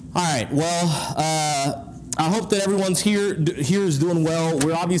All right. Well, I hope that everyone's here is doing well.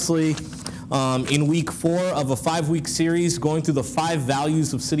 We're obviously in week 4 of a 5-week series going through the 5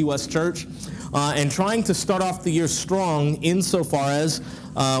 values of City West Church and trying to start off the year strong insofar as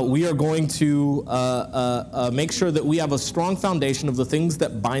we are going to make sure that we have a strong foundation of the things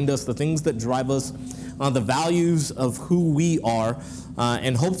that bind us, the things that drive us, the values of who we are.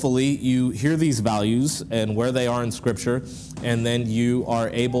 And hopefully you hear these values and where they are in Scripture, and then you are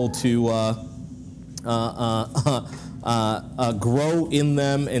able to grow in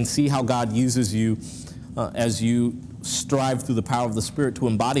them and see how God uses you as you strive through the power of the Spirit to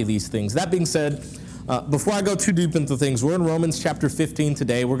embody these things. That being said, before I go too deep into things, we're in Romans chapter 15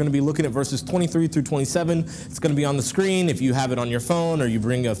 today. We're going to be looking at verses 23 through 27. It's going to be on the screen. If you have it on your phone or you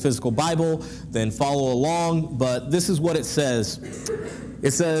bring a physical Bible, then follow along. But this is what it says.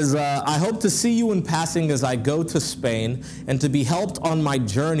 It says, I hope to see you in passing as I go to Spain and to be helped on my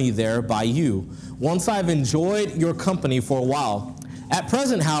journey there by you, once I've enjoyed your company for a while. At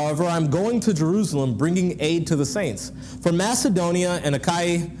present, however, I'm going to Jerusalem bringing aid to the saints. For Macedonia and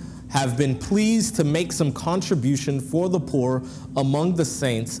Achaia have been pleased to make some contribution for the poor among the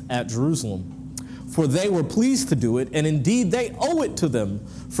saints at Jerusalem. For they were pleased to do it, and indeed they owe it to them.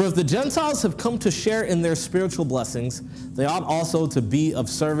 For if the Gentiles have come to share in their spiritual blessings, they ought also to be of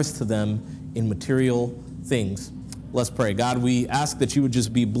service to them in material things. Let's pray. God, we ask that you would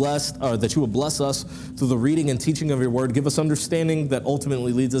just be blessed, or that you would bless us through the reading and teaching of your word. Give us understanding that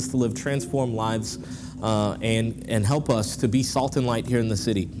ultimately leads us to live transformed lives, and help us to be salt and light here in the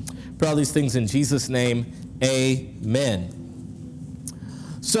city. Pray all these things in Jesus' name, amen.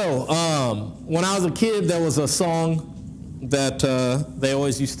 So, when I was a kid, there was a song that they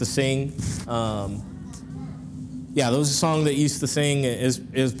always used to sing. There was a song that used to sing.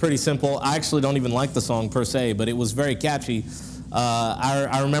 Is pretty simple. I actually don't even like the song per se, but it was very catchy.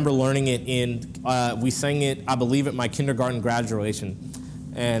 I remember learning it we sang it, I believe, at my kindergarten graduation.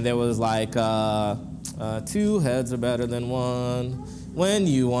 And there was like, 2 heads are better than 1. When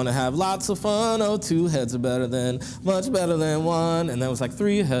you want to have lots of fun, 2 heads are much better than 1. And that was like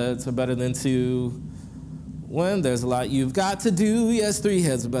 3 heads are better than 2. When there's a lot you've got to do, yes, 3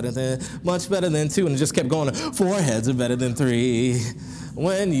 heads are much better than 2. And it just kept going, 4 heads are better than 3.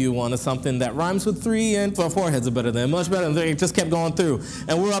 When you want something that rhymes with 3 and 4 heads are much better than 3. It just kept going through.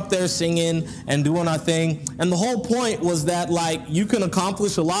 And we're up there singing and doing our thing. And the whole point was that, you can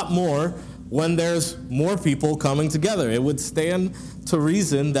accomplish a lot more when there's more people coming together. It would stand to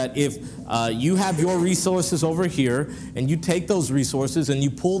reason that if you have your resources over here and you take those resources and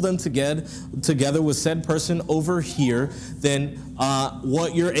you pull them together with said person over here, then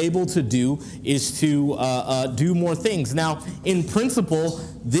what you're able to do is to do more things. Now, in principle,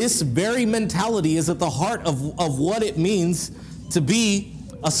 this very mentality is at the heart of what it means to be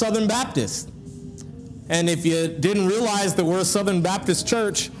a Southern Baptist. And if you didn't realize that we're a Southern Baptist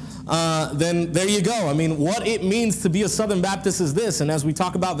church, then there you go. I mean, what it means to be a Southern Baptist is this, and as we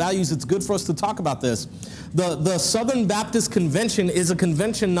talk about values, it's good for us to talk about this. The Southern Baptist Convention is a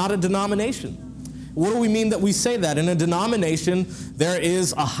convention, not a denomination. What do we mean that we say that? In a denomination, there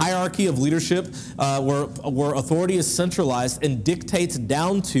is a hierarchy of leadership where authority is centralized and dictates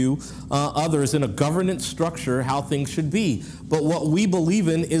down to others in a governance structure how things should be. But what we believe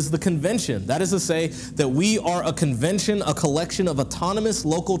in is the convention. That is to say that we are a convention, a collection of autonomous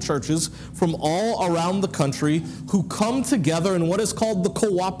local churches from all around the country who come together in what is called the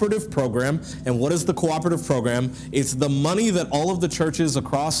cooperative program. And what is the cooperative program? It's the money that all of the churches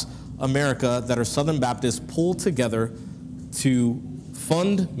across America that are Southern Baptists pull together to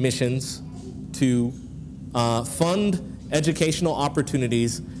fund missions, to fund educational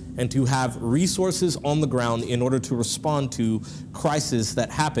opportunities, and to have resources on the ground in order to respond to crises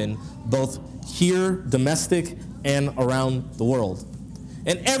that happen both here, domestic, and around the world.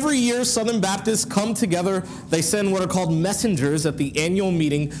 And every year, Southern Baptists come together. They send what are called messengers at the annual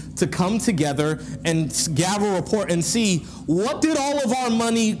meeting to come together and gather a report and see, what did all of our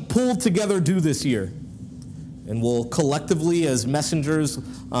money pulled together do this year? And we'll collectively, as messengers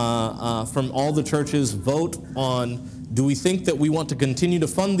from all the churches, vote on, do we think that we want to continue to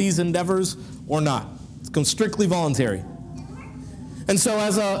fund these endeavors or not? It's strictly voluntary. And so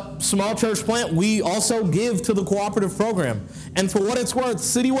as a small church plant, we also give to the cooperative program. And for what it's worth,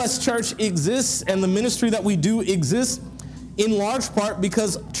 City West Church exists, and the ministry that we do exists in large part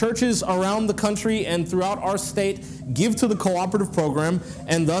because churches around the country and throughout our state give to the cooperative program,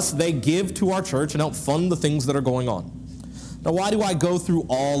 and thus they give to our church and help fund the things that are going on. Now, why do I go through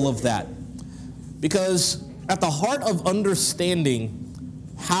all of that? Because at the heart of understanding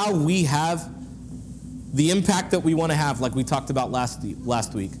how we have the impact that we want to have, like we talked about last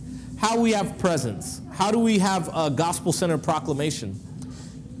week, how we have presence, how do we have a gospel-centered proclamation,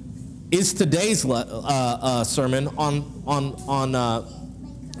 is today's sermon on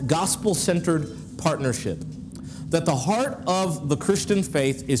gospel-centered partnership. That the heart of the Christian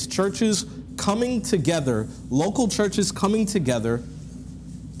faith is churches coming together, local churches coming together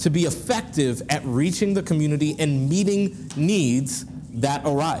to be effective at reaching the community and meeting needs that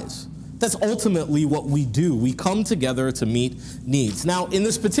arise. That's ultimately what we do. We come together to meet needs. Now, in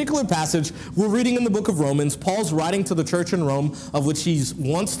this particular passage, we're reading in the book of Romans. Paul's writing to the church in Rome, of which he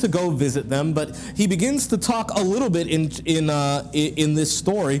wants to go visit them, but he begins to talk a little bit in this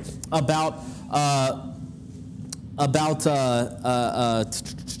story about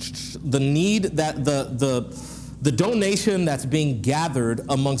the need that the donation that's being gathered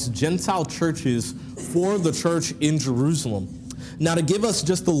amongst Gentile churches for the church in Jerusalem. Now, to give us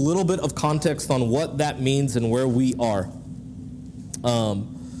just a little bit of context on what that means and where we are,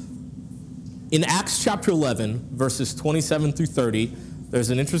 in Acts chapter 11, verses 27 through 30,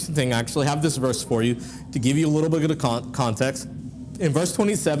 there's an interesting thing. I actually have this verse for you to give you a little bit of context. In verse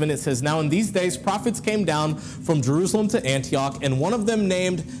 27, it says, "Now in these days prophets came down from Jerusalem to Antioch, and one of them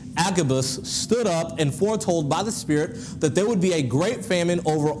named Agabus stood up and foretold by the Spirit that there would be a great famine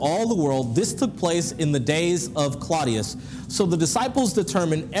over all the world. This took place in the days of Claudius. So the disciples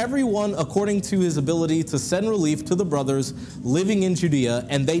determined, everyone according to his ability, to send relief to the brothers living in Judea,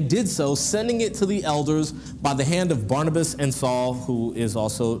 and they did so, sending it to the elders by the hand of Barnabas and Saul, who is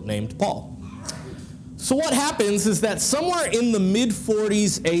also named Paul." So what happens is that somewhere in the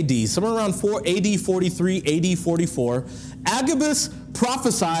mid-40s AD, somewhere around AD 43, AD 44, Agabus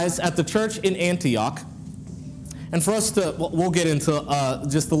prophesies at the church in Antioch. And for us to, we'll get into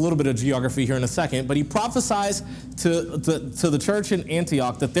just a little bit of geography here in a second, but he prophesies to the church in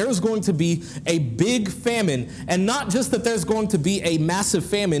Antioch that there's going to be a big famine, and not just that there's going to be a massive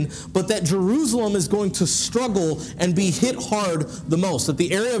famine, but that Jerusalem is going to struggle and be hit hard the most, that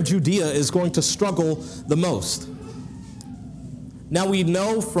the area of Judea is going to struggle the most. Now, we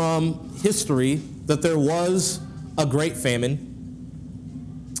know from history that there was a great famine.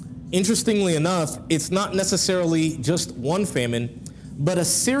 Interestingly enough, it's not necessarily just one famine, but a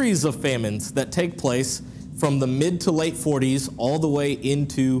series of famines that take place from the mid to late 40s all the way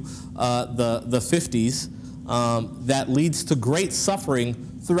into the 50s that leads to great suffering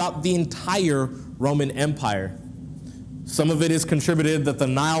throughout the entire Roman Empire. Some of it is contributed that the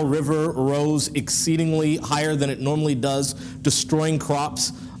Nile River rose exceedingly higher than it normally does, destroying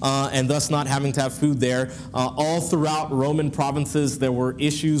crops and thus not having to have food there. All throughout Roman provinces, there were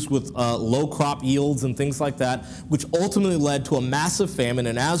issues with low crop yields and things like that, which ultimately led to a massive famine.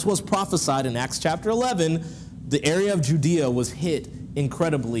 And as was prophesied in Acts chapter 11, the area of Judea was hit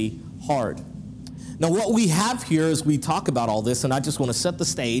incredibly hard. Now, what we have here as we talk about all this, and I just want to set the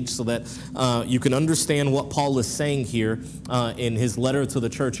stage so that you can understand what Paul is saying here in his letter to the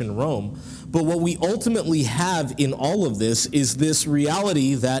church in Rome. But what we ultimately have in all of this is this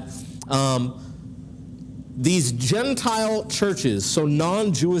reality that these Gentile churches, so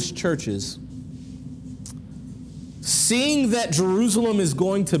non-Jewish churches, seeing that Jerusalem is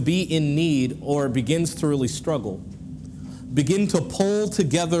going to be in need or begins to really struggle, begin to pull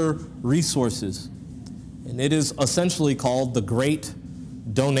together resources. And it is essentially called the Great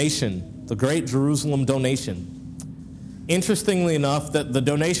Donation, the Great Jerusalem Donation. Interestingly enough, that the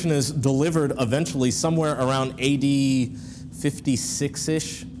donation is delivered eventually somewhere around AD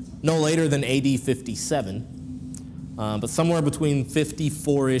 56-ish, no later than AD 57, but somewhere between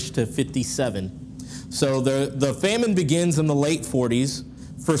 54-ish to 57. So the famine begins in the late 40s.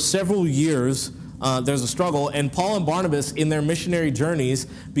 For several years, there's a struggle, and Paul and Barnabas, in their missionary journeys,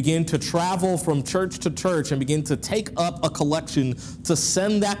 begin to travel from church to church and begin to take up a collection to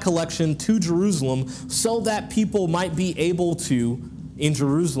send that collection to Jerusalem so that people might be able to, in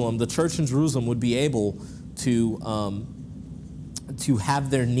Jerusalem, the church in Jerusalem would be able to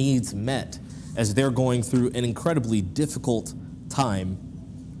have their needs met as they're going through an incredibly difficult time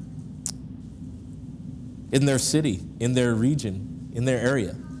in their city, in their region, in their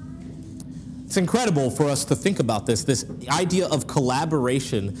area. It's incredible for us to think about this idea of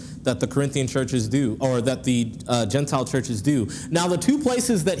collaboration that the Corinthian churches do, or that the Gentile churches do. Now, the two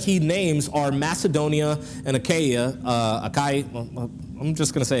places that he names are Macedonia and Achaia. I'm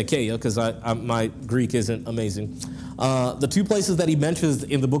just going to say Achaia because my Greek isn't amazing. The two places that he mentions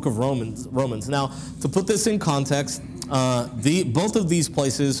in the book of Romans. Now, to put this in context, both of these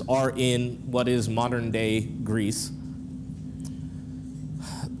places are in what is modern-day Greece.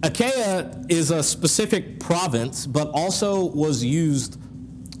 Achaia is a specific province, but also was used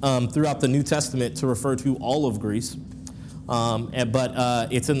throughout the New Testament to refer to all of Greece,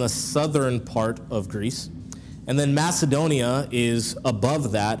 but it's in the southern part of Greece. And then Macedonia is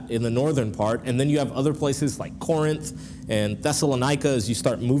above that in the northern part. And then you have other places like Corinth and Thessalonica as you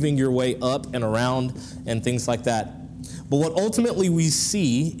start moving your way up and around and things like that. But what ultimately we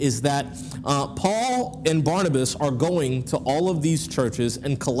see is that Paul and Barnabas are going to all of these churches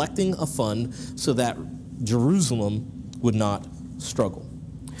and collecting a fund so that Jerusalem would not struggle.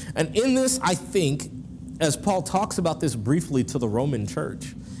 And in this, I think, as Paul talks about this briefly to the Roman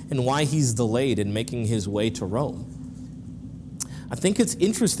church and why he's delayed in making his way to Rome, I think it's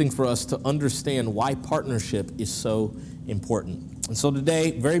interesting for us to understand why partnership is so important. And so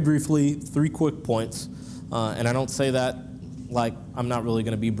today, very briefly, 3 quick points. And I don't say that like I'm not really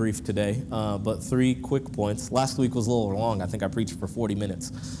going to be brief today, but 3 quick points. Last week was a little long. I think I preached for 40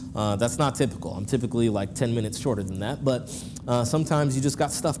 minutes. That's not typical. I'm typically like 10 minutes shorter than that, but sometimes you just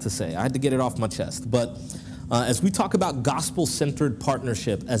got stuff to say. I had to get it off my chest. But as we talk about gospel-centered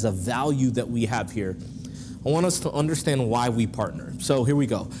partnership as a value that we have here, I want us to understand why we partner. So here we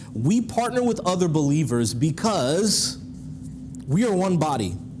go. We partner with other believers because we are one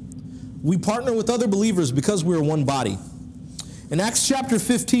body. We partner with other believers because we are one body. In Acts chapter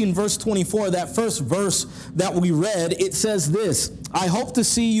 15, verse 24, that first verse that we read, it says this: I hope to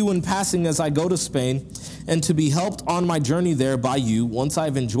see you in passing as I go to Spain, and to be helped on my journey there by you once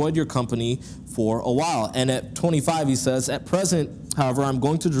I've enjoyed your company for a while. And at 25, he says, at present, however, I'm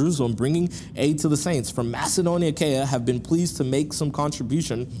going to Jerusalem, bringing aid to the saints. From Macedonia, Achaia have been pleased to make some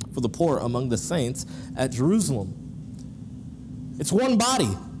contribution for the poor among the saints at Jerusalem. It's one body.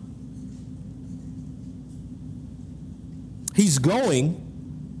 He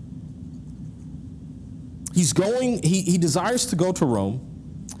desires to go to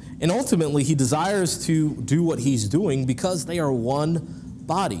Rome, and ultimately he desires to do what he's doing because they are one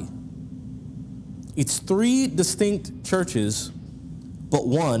body. It's 3 distinct churches, but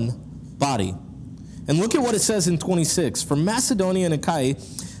one body. And look at what it says in 26. For Macedonia and Achaia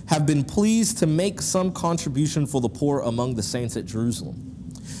have been pleased to make some contribution for the poor among the saints at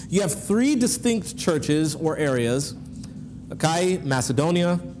Jerusalem. You have 3 distinct churches or areas: Achaia,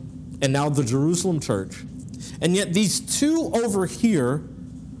 Macedonia, and now the Jerusalem church. And yet these 2 over here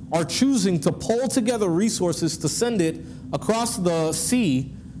are choosing to pull together resources to send it across the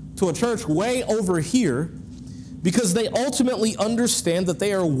sea to a church way over here because they ultimately understand that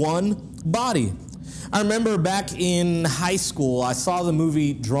they are one body. I remember back in high school, I saw the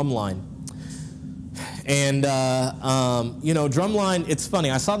movie Drumline. And, Drumline, it's funny.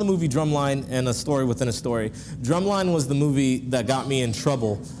 I saw the movie Drumline and a story within a story. Drumline was the movie that got me in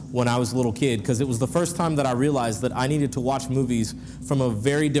trouble when I was a little kid because it was the first time that I realized that I needed to watch movies from a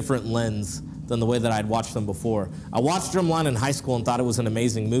very different lens than the way that I'd watched them before. I watched Drumline in high school and thought it was an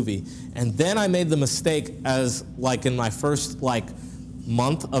amazing movie. And then I made the mistake as, in my first,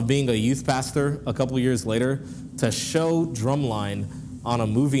 month of being a youth pastor a couple years later to show Drumline on a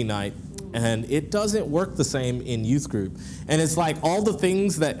movie night. And it doesn't work the same in youth group. And it's like all the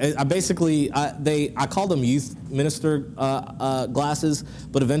things that I called them youth minister glasses,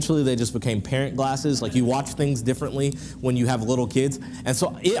 but eventually they just became parent glasses. Like you watch things differently when you have little kids. And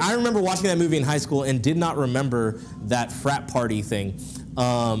so I remember watching that movie in high school and did not remember that frat party thing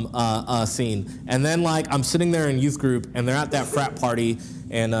scene. And then I'm sitting there in youth group and they're at that frat party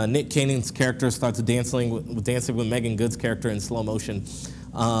and Nick Cannon's character starts dancing with Megan Good's character in slow motion.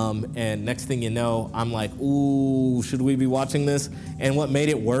 And next thing you know, I'm like, ooh, should we be watching this? And what made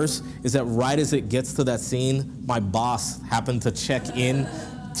it worse is that right as it gets to that scene, my boss happened to check in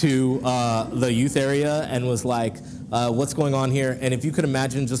to the youth area and was like, what's going on here? And if you could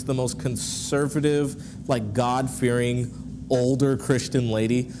imagine just the most conservative, God-fearing, older Christian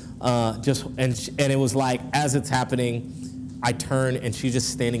lady, and it was like, as it's happening, I turn and she's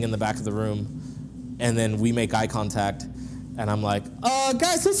just standing in the back of the room, and then we make eye contact. And I'm like,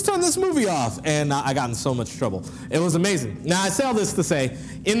 guys, let's turn this movie off. And I got in so much trouble. It was amazing. Now, I say all this to say,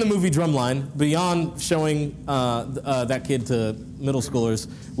 in the movie Drumline, beyond showing that kid to middle schoolers,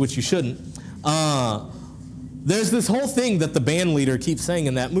 which you shouldn't, there's this whole thing that the band leader keeps saying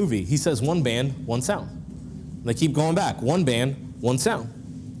in that movie. He says, one band, one sound. And they keep going back, one band, one sound.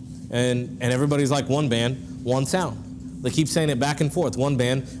 And everybody's like, one band, one sound. They keep saying it back and forth, one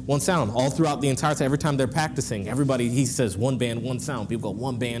band, one sound, all throughout the entire time. Every time they're practicing, he says one band, one sound. People go,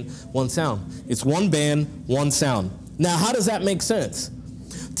 one band, one sound. It's one band, one sound. Now, how does that make sense?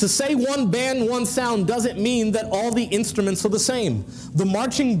 To say one band, one sound doesn't mean that all the instruments are the same. The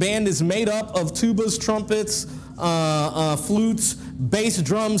marching band is made up of tubas, trumpets, flutes, bass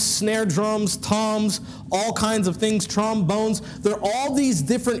drums, snare drums, toms, all kinds of things, trombones. There are all these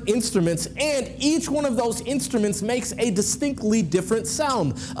different instruments, and each one of those instruments makes a distinctly different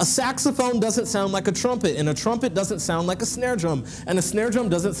sound. A saxophone doesn't sound like a trumpet, and a trumpet doesn't sound like a snare drum, and a snare drum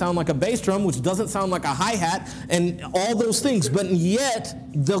doesn't sound like a bass drum, which doesn't sound like a hi-hat, and all those things. But yet,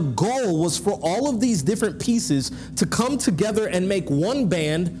 the goal was for all of these different pieces to come together and make one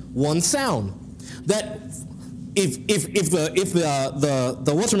band, one sound. That if the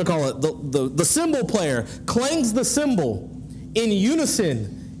whatchamacallit, the cymbal player clangs the cymbal in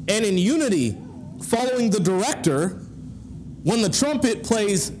unison and in unity, following the director, when the trumpet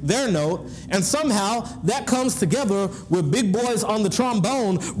plays their note, and somehow that comes together with big boys on the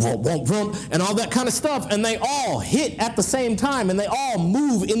trombone, and all that kind of stuff, and they all hit at the same time, and they all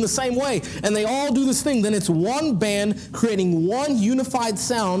move in the same way, and they all do this thing, then it's one band creating one unified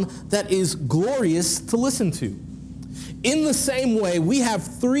sound that is glorious to listen to. In the same way, we have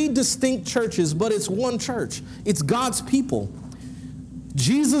three distinct churches, but it's one church. It's God's people.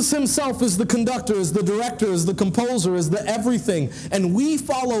 Jesus himself is the conductor, is the director, is the composer, is the everything. And we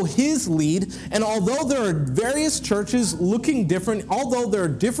follow his lead. And although there are various churches looking different, although there are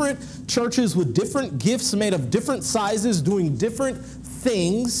different churches with different gifts made of different sizes, doing different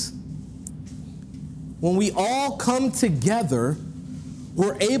things, when we all come together,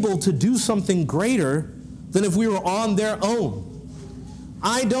 we're able to do something greater than if we were on their own.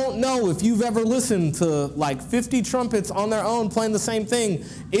 I don't know if you've ever listened to like 50 trumpets on their own playing the same thing.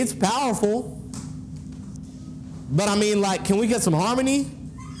 It's powerful. But I mean, like, can we get some harmony?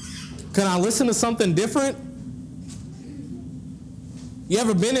 Can I listen to something different? You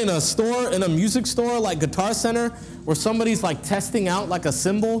ever been in a store, in a music store like Guitar Center, where somebody's like testing out like a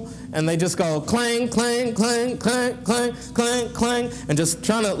cymbal and they just go clang, clang, clang, clang, clang, clang, clang, and just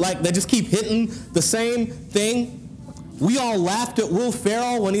trying to, like, they just keep hitting the same thing? We all laughed at Will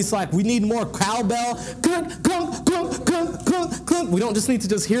Ferrell when he's like, we need more cowbell. Clunk, clunk, clunk, clunk, clunk, clunk. We don't just need to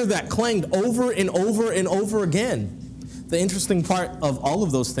just hear that clanged over and over and over again. The interesting part of all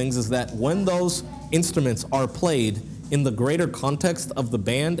of those things is that when those instruments are played in the greater context of the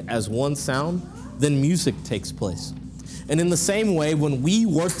band as one sound, then music takes place. And in the same way, when we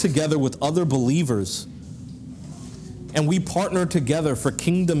work together with other believers and we partner together for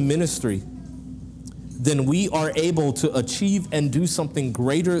kingdom ministry, then we are able to achieve and do something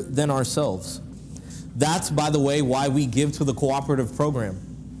greater than ourselves. That's, by the way, why we give to the cooperative program.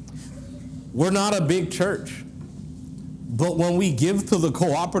 We're not a big church, but when we give to the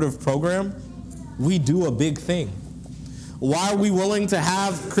cooperative program, we do a big thing. Why are we willing to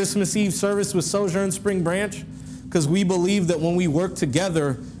have Christmas Eve service with Sojourn Spring Branch? Because we believe that when we work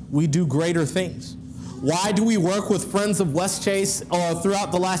together, we do greater things. Why do we work with Friends of West Chase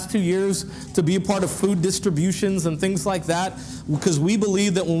throughout the last 2 years to be a part of food distributions and things like that? Because we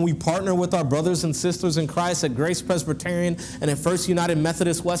believe that when we partner with our brothers and sisters in Christ at Grace Presbyterian and at First United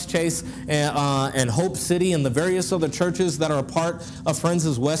Methodist West Chase and Hope City and the various other churches that are a part of Friends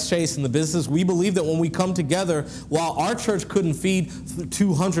of West Chase and the business, we believe that when we come together, while our church couldn't feed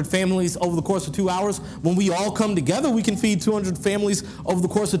 200 families over the course of 2 hours, when we all come together, we can feed 200 families over the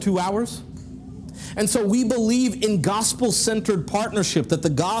course of 2 hours. And so we believe in gospel-centered partnership, that the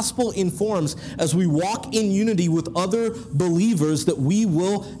gospel informs as we walk in unity with other believers that we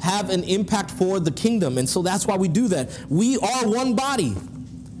will have an impact for the kingdom. And so that's why we do that. We are one body.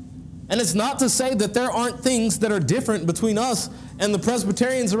 And it's not to say that there aren't things that are different between us and the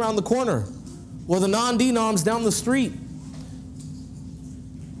Presbyterians around the corner or the non-denoms down the street.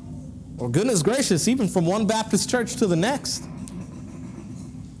 Or goodness gracious, even from one Baptist church to the next.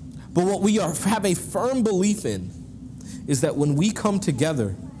 But what we have a firm belief in is that when we come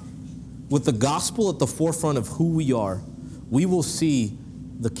together with the gospel at the forefront of who we are, we will see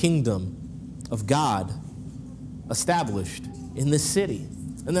the kingdom of God established in this city.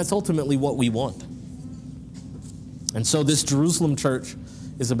 And that's ultimately what we want. And so this Jerusalem church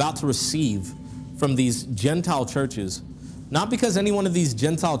is about to receive from these Gentile churches, not because any one of these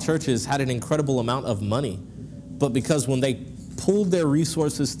Gentile churches had an incredible amount of money, but because when they pulled their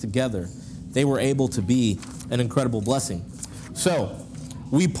resources together, they were able to be an incredible blessing. So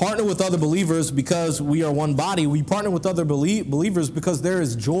we partner with other believers because we are one body. We partner with other believers because there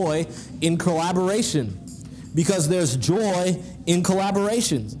is joy in collaboration. Because there's joy in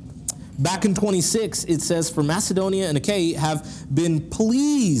collaboration. Back in 26, it says, "For Macedonia and Achaia have been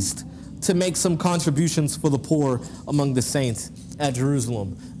pleased to make some contributions for the poor among the saints at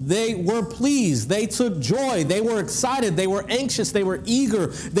Jerusalem. They were pleased. They took joy. They were excited. They were anxious. They were eager.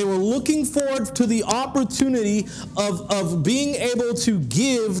 They were looking forward to the opportunity of being able to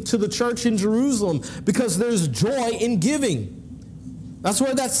give to the church in Jerusalem, because there's joy in giving. That's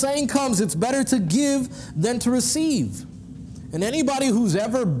where that saying comes. It's better to give than to receive. And anybody who's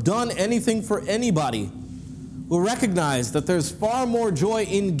ever done anything for anybody will recognize that there's far more joy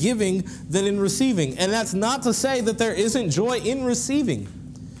in giving than in receiving. And that's not to say that there isn't joy in receiving.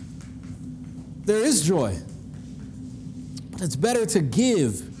 There is joy. But it's better to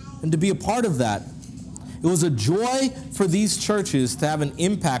give and to be a part of that. It was a joy for these churches to have an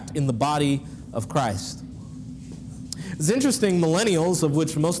impact in the body of Christ. It's interesting, millennials, of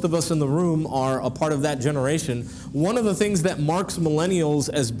which most of us in the room are a part of that generation, one of the things that marks millennials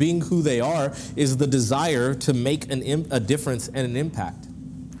as being who they are is the desire to make a difference and an impact.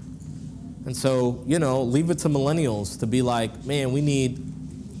 And so, leave it to millennials to be like, man, we need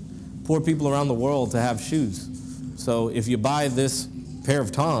poor people around the world to have shoes. So if you buy this pair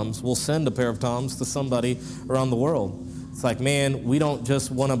of Toms, we'll send a pair of Toms to somebody around the world. It's like, man, we don't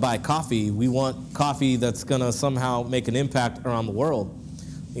just want to buy coffee. We want coffee that's going to somehow make an impact around the world.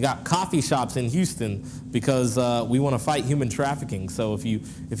 You got coffee shops in Houston because we want to fight human trafficking. So if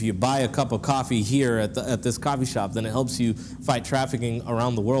you buy a cup of coffee here at this coffee shop, then it helps you fight trafficking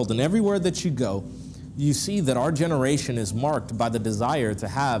around the world. And everywhere that you go, you see that our generation is marked by the desire to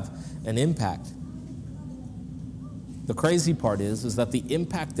have an impact. The crazy part is that the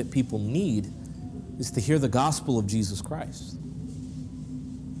impact that people need is to hear the gospel of Jesus Christ.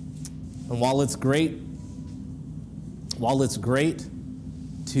 And while it's great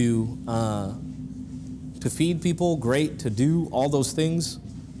to feed people, great to do all those things,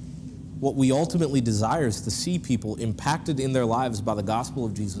 what we ultimately desire is to see people impacted in their lives by the gospel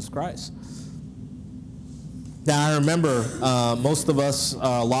of Jesus Christ. Now, I remember a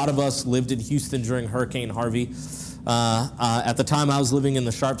lot of us lived in Houston during Hurricane Harvey. At the time, I was living in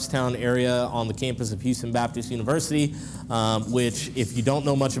the Sharpstown area on the campus of Houston Baptist University, which, if you don't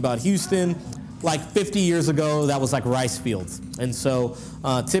know much about Houston, like 50 years ago, that was like rice fields. And so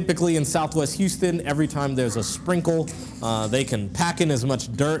typically in Southwest Houston, every time there's a sprinkle, they can pack in as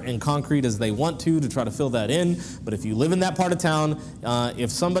much dirt and concrete as they want to try to fill that in. But if you live in that part of town,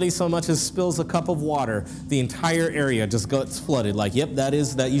 if somebody so much as spills a cup of water, the entire area just gets flooded. Like, yep, that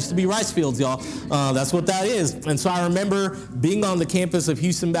used to be rice fields, y'all. That's what that is. And so I remember being on the campus of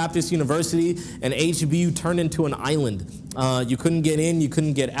Houston Baptist University, and HBU turned into an island. You couldn't get in, you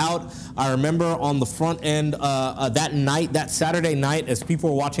couldn't get out. I remember on the front end that Saturday night, as people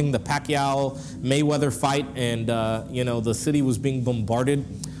were watching the Pacquiao-Mayweather fight, and the city was being bombarded.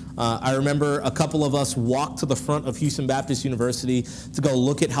 I remember a couple of us walked to the front of Houston Baptist University to go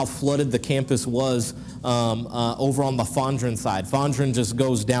look at how flooded the campus was over on the Fondren side. Fondren just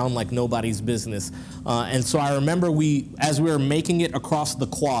goes down like nobody's business. And so I remember as we were making it across the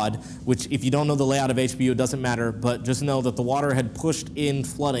quad, which if you don't know the layout of HBU, it doesn't matter, but just know that the water had pushed in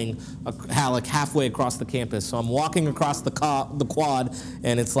flooding like halfway across the campus. So I'm walking across the quad,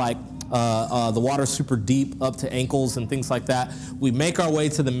 and it's like, the water's super deep, up to ankles and things like that. We make our way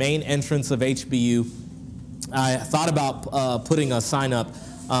to the main entrance of HBU. I thought about putting a sign up,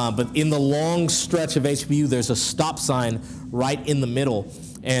 but in the long stretch of HBU, there's a stop sign right in the middle.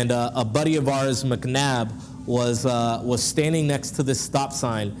 And a buddy of ours, McNabb, was standing next to this stop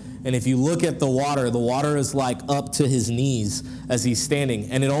sign. And if you look at the water is like up to his knees as he's standing.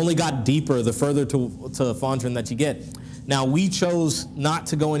 And it only got deeper the further to Fondren that you get. Now, we chose not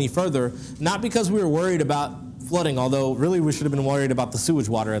to go any further, not because we were worried about flooding, although really we should have been worried about the sewage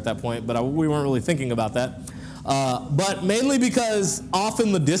water at that point, but we weren't really thinking about that. But mainly because off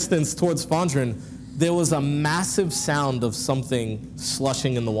in the distance towards Fondren, there was a massive sound of something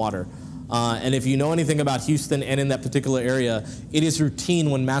slushing in the water. And if you know anything about Houston and in that particular area, it is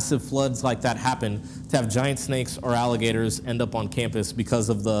routine when massive floods like that happen to have giant snakes or alligators end up on campus because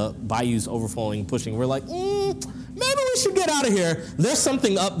of the bayous overflowing, pushing. We're like, maybe we should get out of here. There's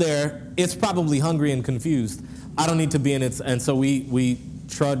something up there. It's probably hungry and confused. I don't need to be in it. And so we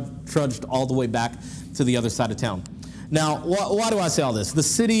trudged all the way back to the other side of town. Now, why do I say all this? The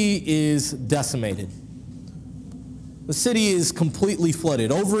city is decimated. The city is completely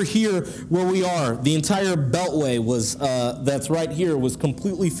flooded. Over here where we are, the entire beltway that's right here was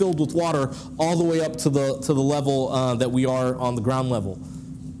completely filled with water all the way up to the level that we are on the ground level.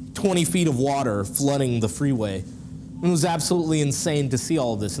 20 feet of water flooding the freeway. It was absolutely insane to see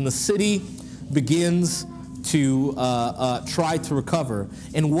all of this. And the city begins to try to recover.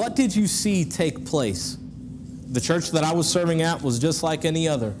 And what did you see take place? The church that I was serving at was just like any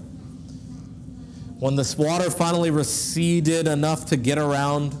other. When this water finally receded enough to get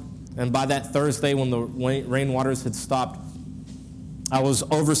around, and by that Thursday when the rainwaters had stopped, I was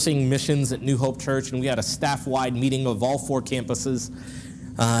overseeing missions at New Hope Church, and we had a staff-wide meeting of all 4 campuses.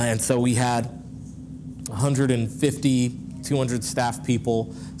 And so we had 150, 200 staff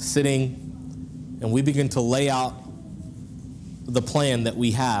people sitting, and we began to lay out the plan that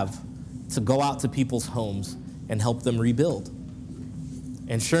we have to go out to people's homes and help them rebuild.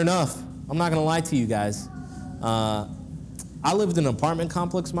 And sure enough, I'm not going to lie to you guys, I lived in an apartment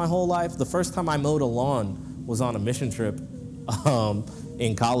complex my whole life. The first time I mowed a lawn was on a mission trip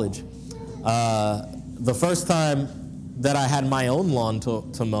in college. The first time that I had my own lawn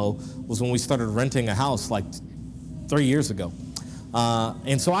to mow was when we started renting a house like 3 years ago.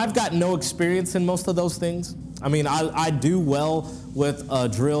 And so I've got no experience in most of those things. I mean, I do well with a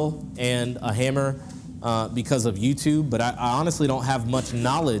drill and a hammer because of YouTube, but I honestly don't have much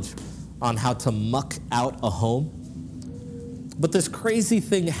knowledge on how to muck out a home. But this crazy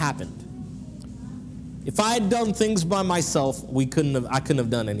thing happened. If I had done things by myself, I couldn't have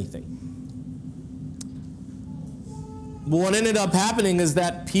done anything. But what ended up happening is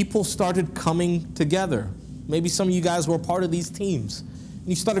that people started coming together. Maybe some of you guys were part of these teams. And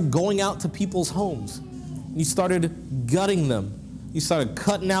you started going out to people's homes. And you started gutting them. You started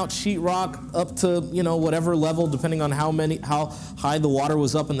cutting out sheetrock up to, whatever level, depending on how high the water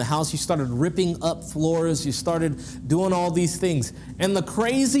was up in the house. You started ripping up floors. You started doing all these things. And the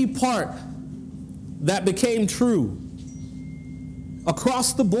crazy part that became true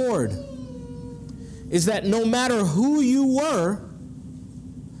across the board is that no matter who you were,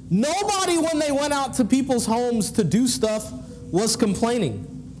 nobody, when they went out to people's homes to do stuff, was complaining.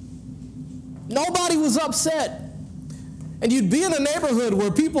 Nobody was upset. And you'd be in a neighborhood where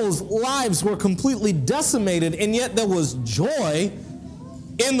people's lives were completely decimated, and yet there was joy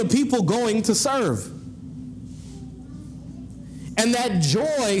in the people going to serve. And that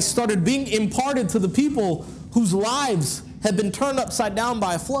joy started being imparted to the people whose lives had been turned upside down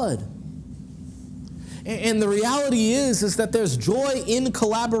by a flood. And the reality is that there's joy in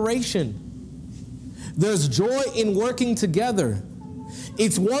collaboration. There's joy in working together.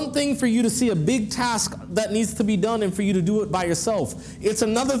 It's one thing for you to see a big task that needs to be done and for you to do it by yourself. It's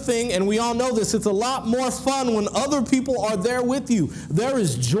another thing, and we all know this, it's a lot more fun when other people are there with you. There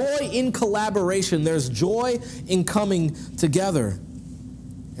is joy in collaboration. There's joy in coming together.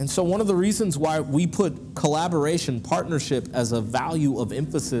 And so one of the reasons why we put collaboration, partnership as a value of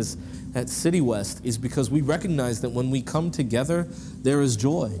emphasis at City West is because we recognize that when we come together, there is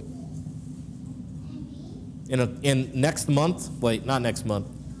joy. In a month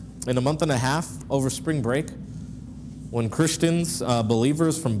and a half over spring break, when Christians,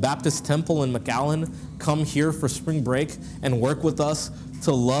 believers from Baptist Temple in McAllen come here for spring break and work with us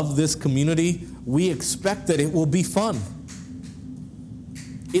to love this community, we expect that it will be fun.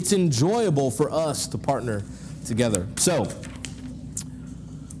 It's enjoyable for us to partner together. So,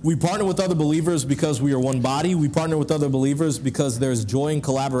 we partner with other believers because we are one body. We partner with other believers because there's joy in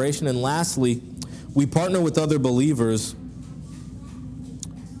collaboration. And lastly, we partner with other believers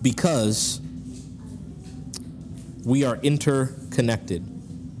because we are interconnected.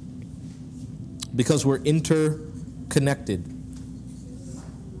 Because we're interconnected.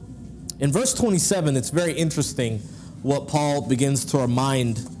 In verse 27, it's very interesting what Paul begins to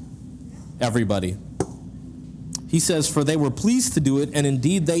remind everybody. He says, "For they were pleased to do it, and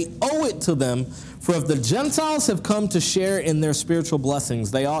indeed they owe it to them. For if the Gentiles have come to share in their spiritual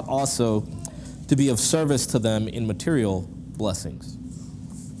blessings, they ought also to be of service to them in material blessings."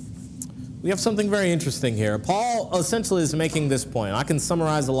 We have something very interesting here. Paul essentially is making this point. I can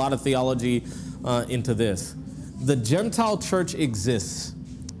summarize a lot of theology into this. The Gentile church exists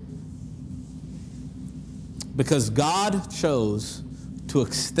because God chose to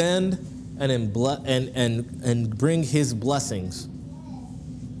extend and bring his blessings.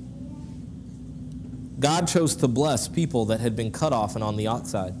 God chose to bless people that had been cut off and on the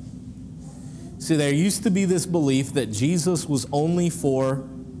outside. See, there used to be this belief that Jesus was only for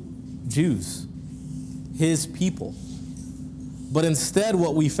Jews, his people. But instead,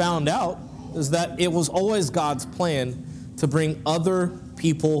 what we found out is that it was always God's plan to bring other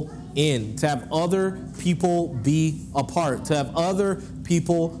people in, to have other people be a part, to have other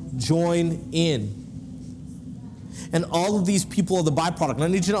people join in. And all of these people are the byproduct. And I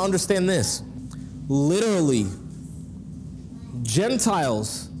need you to understand this. Literally,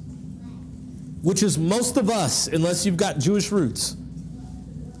 Gentiles, which is most of us, unless you've got Jewish roots,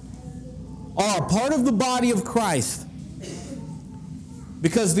 are a part of the body of Christ.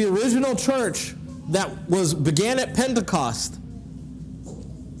 Because the original church that began at Pentecost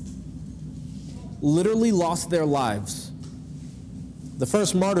literally lost their lives. The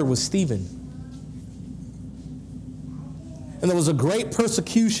first martyr was Stephen. And there was a great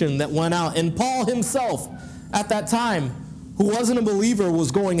persecution that went out. And Paul himself, at that time, who wasn't a believer,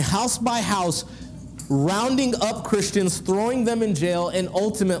 was going house by house, rounding up Christians, throwing them in jail, and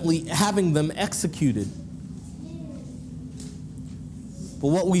ultimately having them executed. But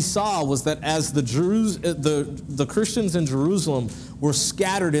what we saw was that as the Christians in Jerusalem were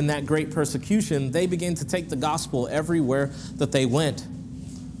scattered in that great persecution, they began to take the gospel everywhere that they went.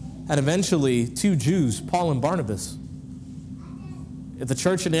 And eventually, 2 Jews, Paul and Barnabas, at the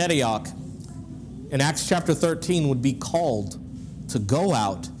church in Antioch, in Acts chapter 13, would be called to go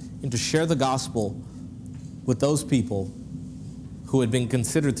out and to share the gospel with those people who had been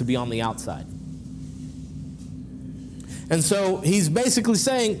considered to be on the outside. And so he's basically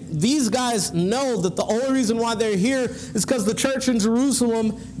saying these guys know that the only reason why they're here is because the church in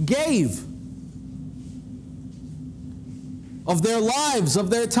Jerusalem gave of their lives, of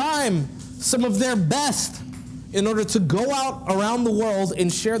their time, some of their best, in order to go out around the world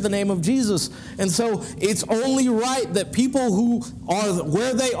and share the name of Jesus. And so it's only right that people who are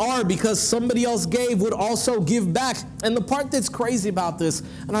where they are because somebody else gave would also give back. And the part that's crazy about this,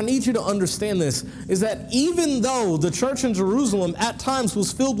 and I need you to understand this, is that even though the church in Jerusalem at times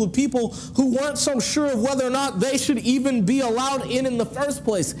was filled with people who weren't so sure of whether or not they should even be allowed in the first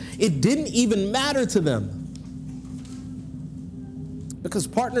place, it didn't even matter to them. Because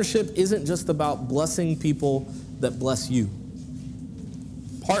partnership isn't just about blessing people that bless you.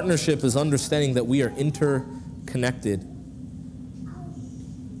 Partnership is understanding that we are interconnected.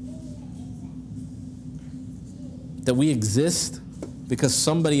 That we exist because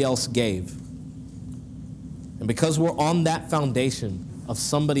somebody else gave. And because we're on that foundation of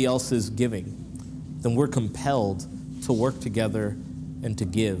somebody else's giving, then we're compelled to work together and to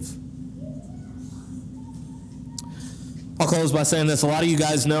give. I'll close by saying this. A lot of you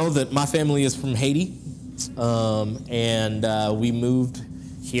guys know that my family is from Haiti, and we moved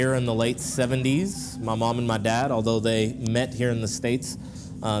here in the late 70s. My mom and my dad, although they met here in the States,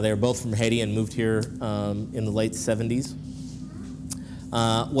 they were both from Haiti and moved here in the late 70s.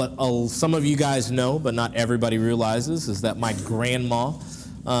 What some of you guys know, but not everybody realizes, is that my grandma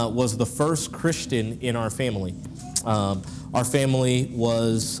was the first Christian in our family. Our family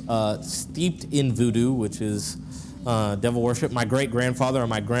was steeped in voodoo, which is devil worship. My great-grandfather or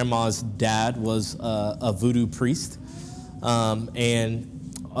my grandma's dad was a voodoo priest, and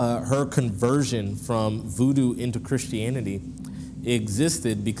her conversion from voodoo into Christianity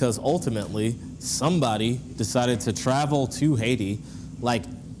existed because ultimately somebody decided to travel to Haiti. Like,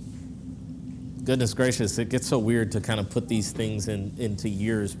 goodness gracious, it gets so weird to kind of put these things into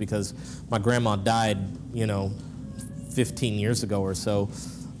years, because my grandma died, 15 years ago or so.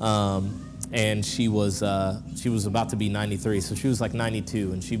 And she was about to be 93, so she was like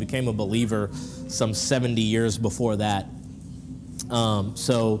 92, and she became a believer some 70 years before that.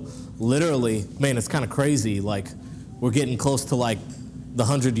 So literally, man, it's kind of crazy. Like, we're getting close to like the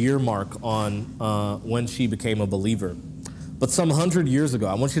 100-year mark on when she became a believer. But some 100 years ago,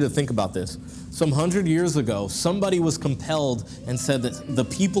 I want you to think about this. Some 100 years ago, somebody was compelled and said that the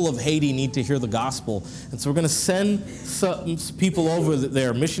people of Haiti need to hear the gospel. And so we're going to send some people over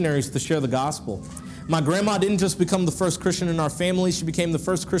there, missionaries, to share the gospel. My grandma didn't just become the first Christian in our family. She became the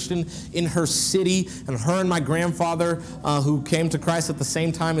first Christian in her city. And her and my grandfather, who came to Christ at the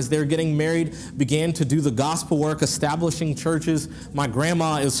same time as they were getting married, began to do the gospel work, establishing churches. My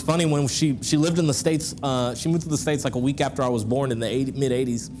grandma, it was funny, when she lived in the States, she moved to the States like a week after I was born in the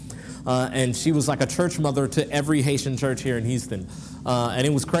mid-'80s. And she was like a church mother to every Haitian church here in Houston. And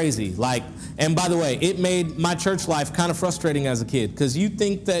it was crazy. And by the way, it made my church life kind of frustrating as a kid, because you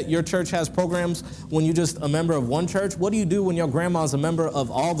think that your church has programs when you're just a member of one church. What do you do when your grandma's a member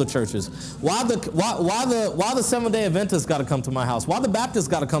of all the churches? Why the Seventh-day Adventists got to come to my house? Why the Baptists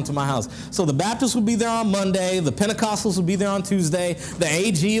got to come to my house? So the Baptists will be there on Monday, the Pentecostals will be there on Tuesday, the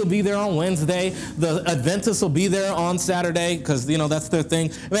AG will be there on Wednesday, the Adventists will be there on Saturday, because that's their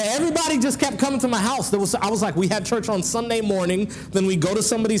thing. Man, everybody just kept coming to my house. I was like, we had church on Sunday morning, then we go to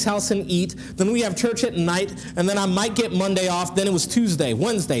somebody's house and eat, then we have church at night, and then I might get Monday off, then it was Tuesday,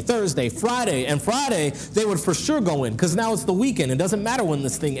 Wednesday, Thursday, Friday, and Friday they would for sure go in, because now it's the weekend. It doesn't matter when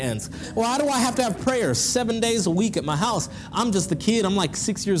this thing ends. Why do I have to have prayers 7 days a week at my house? I'm just a kid. I'm like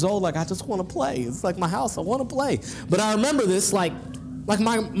 6 years old. Like, I just want to play. It's like my house. I want to play. But I remember this, like, Like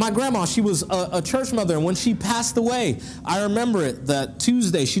my grandma, she was a church mother, and when she passed away, I remember it, that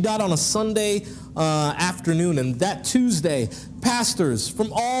Tuesday, she died on a Sunday afternoon, and that Tuesday, pastors from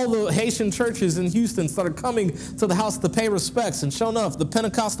all the Haitian churches in Houston started coming to the house to pay respects, and sure enough, the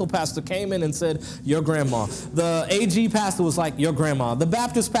Pentecostal pastor came in and said, your grandma. The AG pastor was like, your grandma. The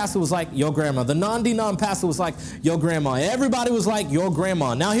Baptist pastor was like, your grandma. The non-denom pastor was like, your grandma. Everybody was like, your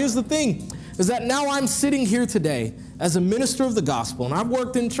grandma. Now here's the thing, is that now I'm sitting here today as a minister of the gospel, and I've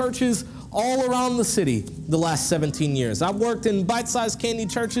worked in churches all around the city the last 17 years. I've worked in bite-sized candy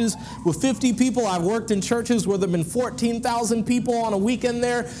churches with 50 people. I've worked in churches where there have been 14,000 people on a weekend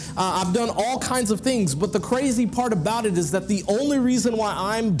there. I've done all kinds of things, but the crazy part about it is that the only reason why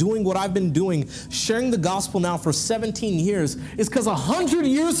I'm doing what I've been doing, sharing the gospel now for 17 years, is because 100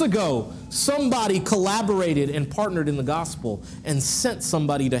 years ago, somebody collaborated and partnered in the gospel and sent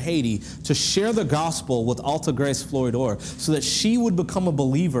somebody to Haiti to share the gospel with Alta Grace Floridor so that she would become a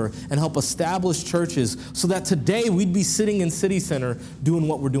believer and help establish churches so that today we'd be sitting in City Center doing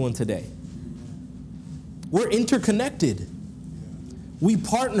what we're doing today. We're interconnected. We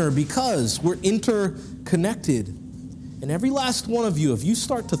partner because we're interconnected. And every last one of you, if you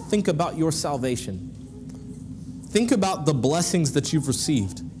start to think about your salvation, think about the blessings that you've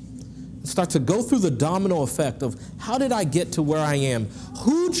received, start to go through the domino effect of how did I get to where I am?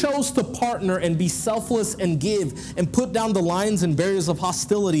 Who chose to partner and be selfless and give and put down the lines and barriers of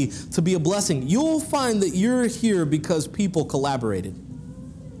hostility to be a blessing? You'll find that you're here because people collaborated.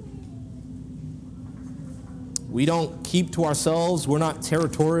 We don't keep to ourselves. We're not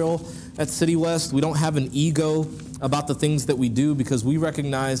territorial at City West. We don't have an ego about the things that we do because we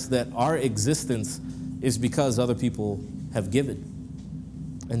recognize that our existence is because other people have given.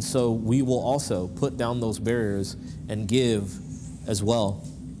 And so we will also put down those barriers and give as well.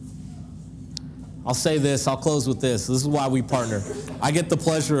 I'll say this, I'll close with this. This is why we partner. I get the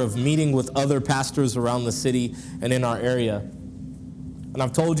pleasure of meeting with other pastors around the city and in our area. And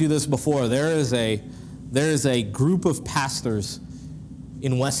I've told you this before, there is a group of pastors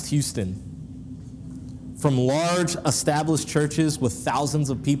in West Houston, from large established churches with thousands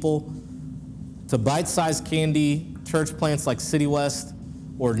of people to bite-sized candy church plants like City West,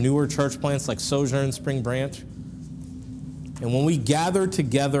 or newer church plants like Sojourn, Spring Branch. And when we gather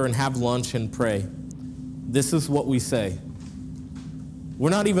together and have lunch and pray, this is what we say.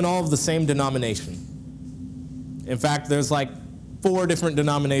 We're not even all of the same denomination. In fact, there's like 4 different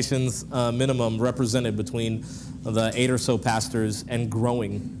denominations minimum represented between the 8 or so pastors and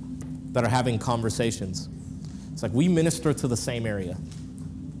growing that are having conversations. It's like we minister to the same area.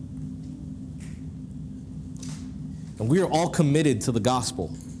 And we are all committed to the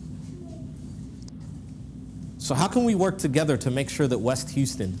gospel. So how can we work together to make sure that West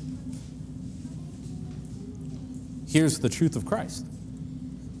Houston hears the truth of Christ?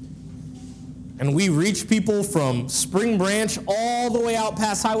 And we reach people from Spring Branch all the way out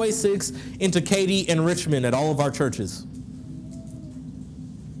past Highway 6 into Katy and Richmond at all of our churches.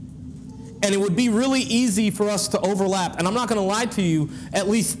 And it would be really easy for us to overlap. And I'm not going to lie to you, at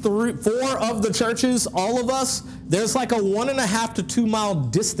least 4 of the churches, all of us, there's like a 1.5 to 2 mile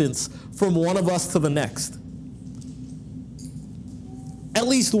distance from one of us to the next. At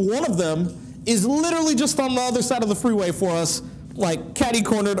least one of them is literally just on the other side of the freeway for us, like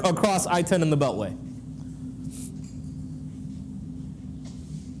catty-cornered across I-10 in the Beltway.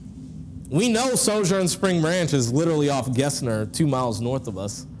 We know Sojourn Spring Branch is literally off Gessner, 2 miles north of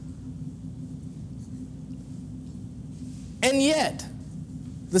us. And yet,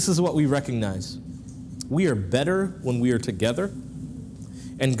 this is what we recognize. We are better when we are together,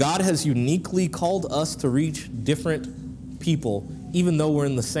 and God has uniquely called us to reach different people, even though we're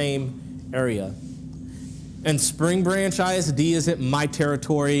in the same area. And Spring Branch ISD isn't my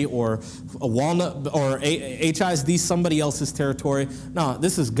territory, or a Walnut or HISD somebody else's territory. No,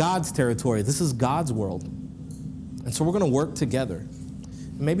 this is God's territory. This is God's world. And so we're going to work together.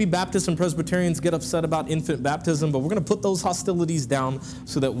 Maybe Baptists and Presbyterians get upset about infant baptism, but we're going to put those hostilities down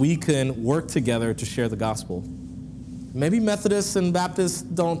so that we can work together to share the gospel. Maybe Methodists and Baptists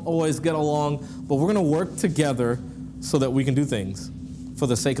don't always get along, but we're going to work together so that we can do things for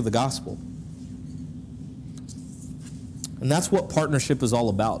the sake of the gospel. And that's what partnership is all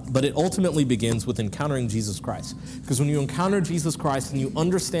about. But it ultimately begins with encountering Jesus Christ. Because when you encounter Jesus Christ and you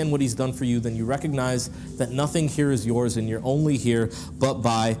understand what he's done for you, then you recognize that nothing here is yours and you're only here but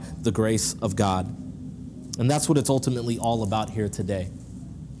by the grace of God. And that's what it's ultimately all about here today.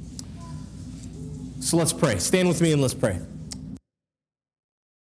 So let's pray. Stand with me and let's pray.